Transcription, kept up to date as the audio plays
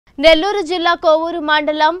నెల్లూరు జిల్లా కోవూరు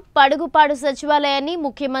మండలం పడుగుపాడు సచివాలయాన్ని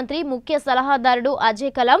ముఖ్యమంత్రి ముఖ్య సలహాదారుడు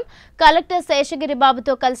అజయ్ కలం కలెక్టర్ శేషగిరి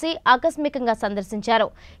బాబుతో కలిసి ఆకస్మికంగా సందర్శించారు।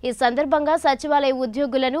 ఈ సందర్భంగా సచివాలయ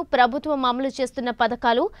ఉద్యోగులను ప్రభుత్వం అమలు చేస్తున్న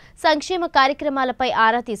పథకాలు సంక్షేమ కార్యక్రమాలపై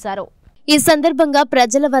ఆరా తీశారు। ఈ సందర్భంగా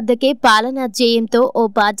ప్రజల వద్దకే పాలనా ధ్యేయంతో ఓ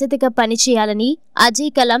బాధ్యతగా పనిచేయాలని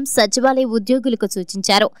అజయ్ కలం సచివాలయ ఉద్యోగులకు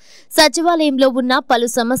సూచించారు। సచివాలయంలో ఉన్న పలు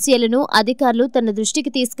సమస్యలను అధికారులు తన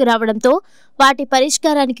దృష్టికి తీసుకురావడంతో వాటి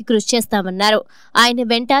పరిష్కారానికి కృషి చేస్తామన్నారు। ఆయన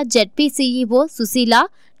వెంట ZP CEO Susheela,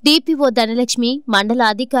 DPO Dhanalakshmi, మండల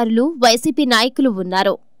అధికారులు, వైసీపీ నాయకులు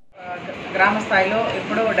ఉన్నారు। గ్రామ స్థాయిలో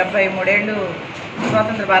ఇప్పుడు 73 ఏళ్లు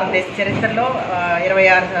స్వాతంత్ర భారతదేశ చరిత్రలో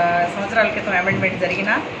 26 సంవత్సరాల క్రితం అమెండ్మెంట్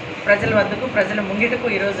జరిగిన ప్రజల వద్దకు ప్రజల ముంగిటకు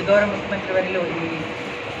ఈరోజు గౌరవ ముఖ్యమంత్రి వర్యులు ఈ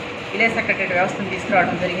విలేజ్ సెక్రటరీ వ్యవస్థను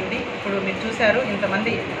తీసుకురావడం జరిగింది। ఇప్పుడు మీరు చూశారు,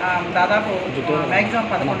 ఇంతమంది దాదాపు మ్యాక్సిమం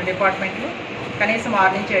 11 డిపార్ట్మెంట్లు, కనీసం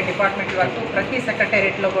 6 నుంచి 7 డిపార్ట్మెంట్ల వరకు ప్రతి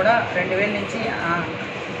సెక్రటేరియట్లో కూడా 2000 నుంచి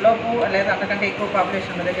లోపు లేదా అంతకంటే ఎక్కువ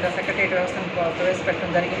పాపులేషన్ ఉన్న దగ్గర సెక్రటేరియట్ వ్యవస్థను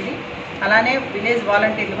ప్రవేశపెట్టడం జరిగింది। అలానే విలేజ్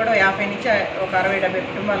వాలంటీర్లు కూడా 50 నుంచి ఒక 60-70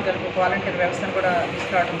 కుటుంబాలు కలిపి ఒక వాలంటీర్ వ్యవస్థను కూడా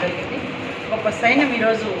తీసుకురావడం జరిగింది। గొప్ప సైన్యం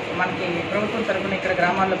ఈరోజు మనకి ప్రభుత్వం తరఫున ఇక్కడ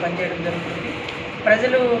గ్రామాల్లో పనిచేయడం జరుగుతుంది।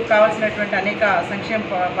 ప్రజలు కావాల్సినటువంటి అనేక సంక్షేమ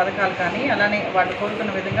పథకాలు కానీ అలానే వాళ్ళు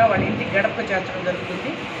కోరుకున్న విధంగా వాళ్ళ ఇంటికి గడపకు చేర్చడం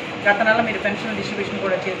జరుగుతుంది। గత నెల మీరు పెన్షన్ డిస్ట్రిబ్యూషన్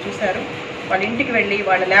కూడా చూశారు। వాళ్ళ ఇంటికి వెళ్ళి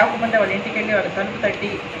వాళ్ళు లేకపోతే వాళ్ళ ఇంటికి వెళ్ళి వాళ్ళ తలుపు తట్టి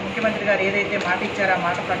ముఖ్యమంత్రి గారు ఏదైతే మాట ఇచ్చారో ఆ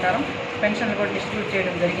మాట ప్రకారం పెన్షన్లు కూడా డిస్ట్రిబ్యూట్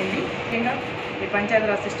చేయడం జరిగింది। ముఖ్యంగా ఈ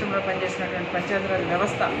పంచాయతీరాజ్ సిస్టంలో పనిచేసినటువంటి పంచాయతీరాజ్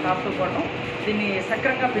వ్యవస్థ కాపుకోవడం, దీన్ని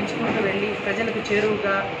సక్రమంగా పెంచుకుంటూ వెళ్ళి ప్రజలకు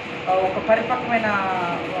చేరువుగా ఒక పరిపక్వమైన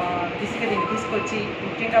దిశగా దీన్ని తీసుకొచ్చి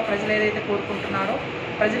ముఖ్యంగా ప్రజలు ఏదైతే కోరుకుంటున్నారో,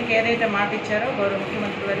 ప్రజలకు ఏదైతే మాట ఇచ్చారో గౌరవ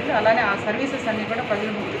ముఖ్యమంత్రి వర్యులు, అలానే ఆ సర్వీసెస్ అన్నీ కూడా ప్రజల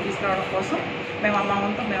ముందుకు తీసుకురావడం కోసం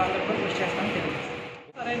మేమందరం కూడా కృషి చేస్తామని తెలియజేస్తాం।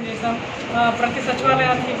 అరేంజ్ చేసాం। ప్రతి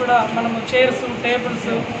సచివాలయానికి కూడా మనము చైర్స్,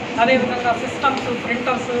 టేబుల్స్, అదేవిధంగా సిస్టమ్స్,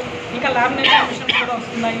 ప్రింటర్స్, ఇంకా లామినేషన్ మిషన్స్ కూడా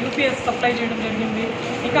వస్తున్నాయి। యూపీఎస్ సప్లై చేయడం జరిగింది।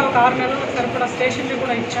 ఇంకా ఒక 6 నెలలకు సరిపడా స్టేషన్లు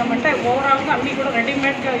కూడా ఇచ్చామంటే ఓవరాల్గా అన్నీ కూడా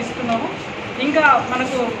రెడీమేడ్గా ఇస్తున్నాము। ఇంకా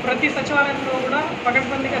మనకు ప్రతి సచివాలయంలో కూడా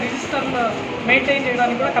పకడ్బందీగా రిజిస్టర్లు మెయింటైన్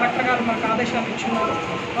చేయడానికి కూడా కలెక్టర్ గారు మనకు ఆదేశాలు ఇచ్చున్నారు।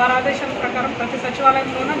 వారి ఆదేశాల ప్రకారం ప్రతి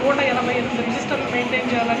సచివాలయంలోనే 188 రిజిస్టర్లు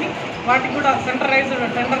మెయింటైన్ చేయాలని, వాటికి కూడా సెంట్రలైజ్డ్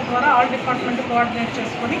టెండర్ ద్వారా ఆల్ డిపార్ట్మెంట్ కోఆర్డినేట్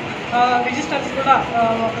చేసుకొని రిజిస్టర్స్ కూడా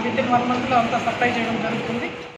ఒక విత్ ఇన్ 1 మంత్లో అంతా సప్లై చేయడం జరుగుతుంది।